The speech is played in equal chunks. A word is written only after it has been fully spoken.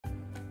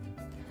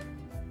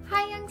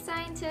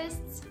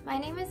scientists! My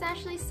name is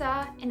Ashley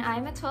Sah and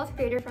I'm a 12th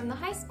grader from the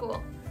high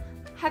school.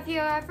 Have you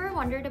ever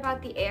wondered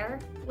about the air,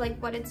 like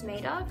what it's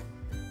made of?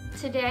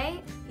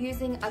 Today,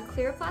 using a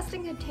clear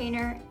plastic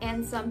container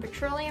and some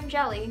petroleum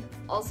jelly,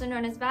 also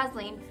known as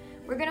Vaseline,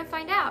 we're gonna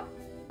find out.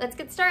 Let's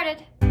get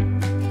started!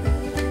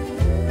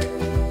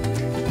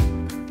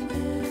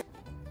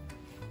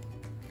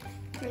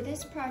 For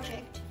this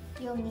project,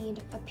 you'll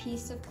need a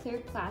piece of clear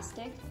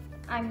plastic.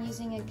 I'm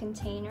using a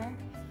container,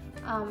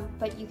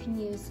 but you can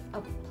use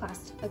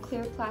a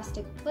clear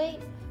plastic plate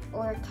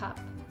or a cup.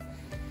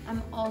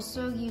 I'm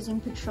also using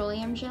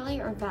petroleum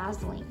jelly or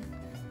Vaseline.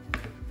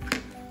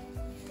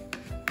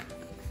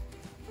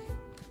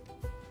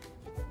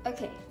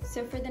 Okay,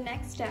 so for the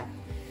next step,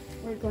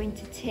 we're going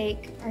to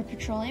take our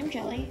petroleum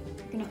jelly,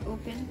 we're going to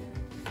open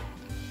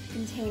the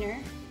container,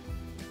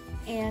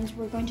 and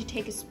we're going to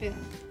take a spoon.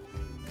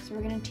 So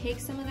we're going to take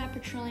some of that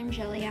petroleum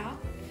jelly out,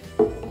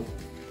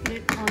 put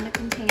it on the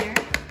container.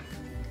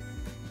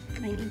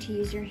 You might need to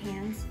use your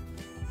hands.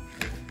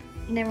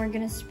 And then we're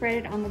going to spread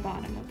it on the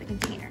bottom of the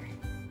container.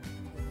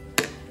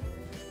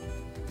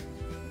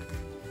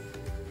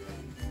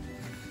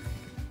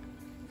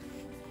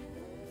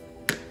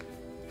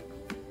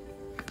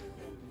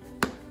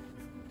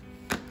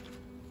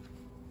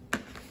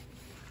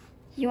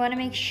 You want to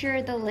make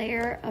sure the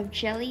layer of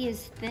jelly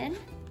is thin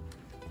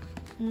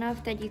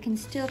enough that you can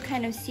still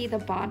kind of see the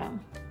bottom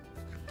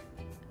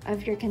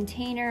of your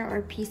container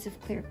or piece of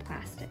clear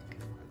plastic.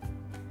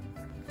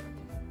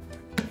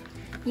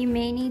 You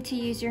may need to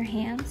use your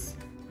hands,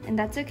 and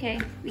that's okay.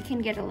 We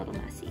can get a little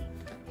messy.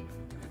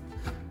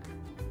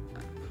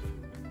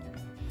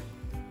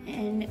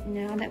 And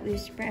now that we've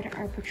spread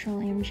our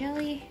petroleum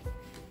jelly,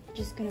 I'm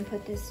just gonna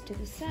put this to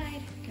the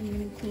side. I'm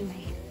gonna clean my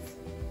hands.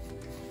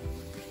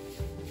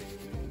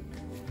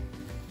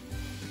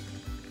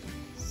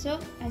 So,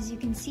 as you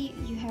can see,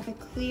 you have a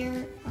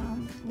clear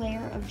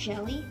layer of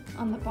jelly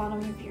on the bottom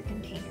of your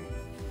container.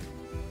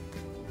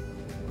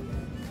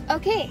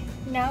 Okay,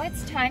 now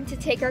it's time to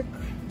take our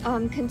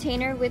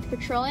container with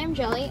petroleum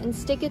jelly and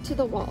stick it to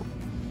the wall.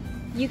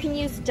 You can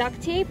use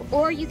duct tape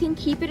or you can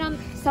keep it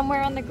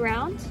somewhere on the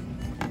ground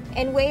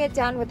and weigh it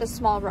down with a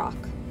small rock.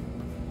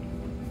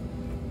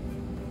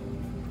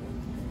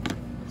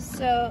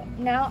 So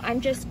now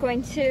I'm just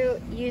going to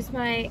use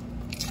my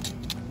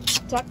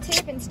duct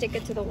tape and stick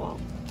it to the wall.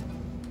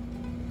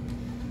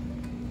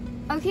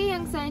 Okay,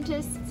 young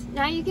scientists,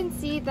 now you can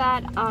see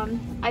that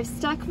I've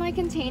stuck my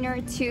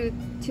container to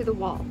the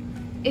wall.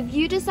 If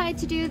you decide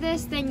to do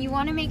this, then you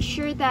want to make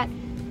sure that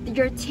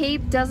your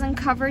tape doesn't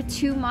cover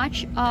too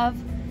much of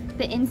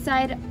the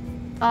inside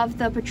of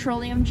the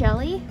petroleum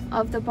jelly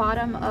of the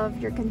bottom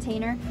of your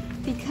container,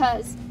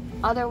 because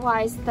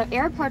otherwise the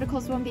air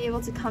particles won't be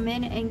able to come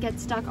in and get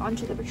stuck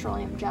onto the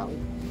petroleum jelly.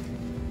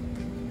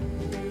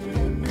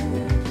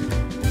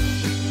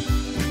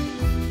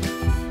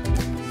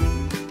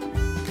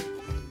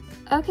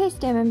 Okay,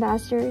 STEM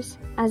ambassadors,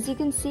 as you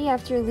can see,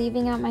 after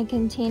leaving out my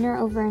container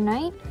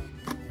overnight,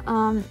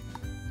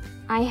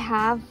 I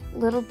have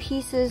little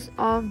pieces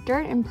of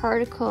dirt and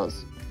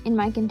particles in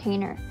my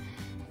container.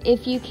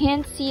 If you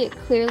can't see it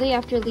clearly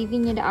after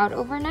leaving it out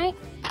overnight,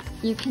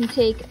 you can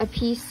take a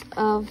piece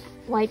of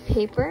white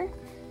paper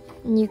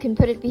and you can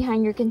put it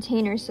behind your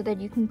container so that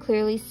you can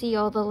clearly see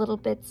all the little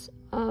bits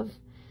of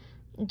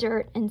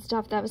dirt and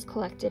stuff that was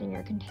collected in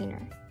your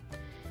container.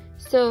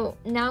 So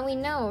now we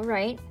know,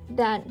 right,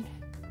 that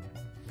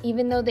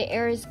even though the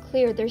air is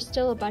clear, there's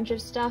still a bunch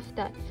of stuff,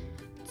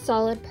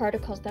 solid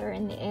particles that are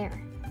in the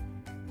air.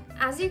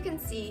 As you can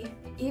see,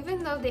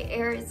 even though the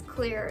air is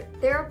clear,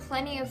 there are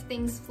plenty of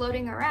things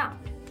floating around.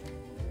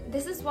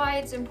 This is why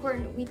it's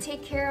important we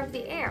take care of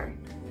the air.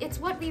 It's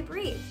what we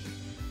breathe.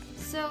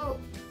 So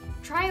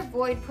try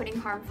avoid putting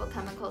harmful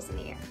chemicals in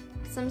the air.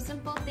 Some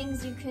simple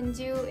things you can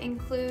do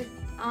include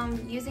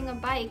using a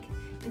bike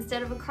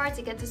instead of a car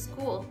to get to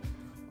school,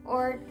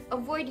 or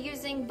avoid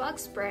using bug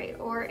spray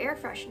or air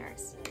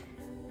fresheners.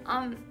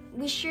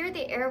 We share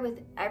the air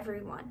with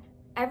everyone.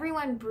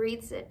 Everyone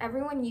breathes it,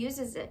 everyone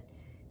uses it.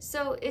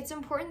 So it's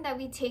important that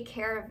we take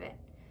care of it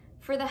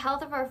for the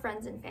health of our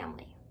friends and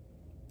family.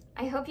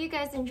 I hope you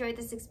guys enjoyed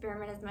this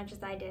experiment as much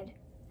as I did.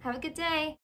 Have a good day.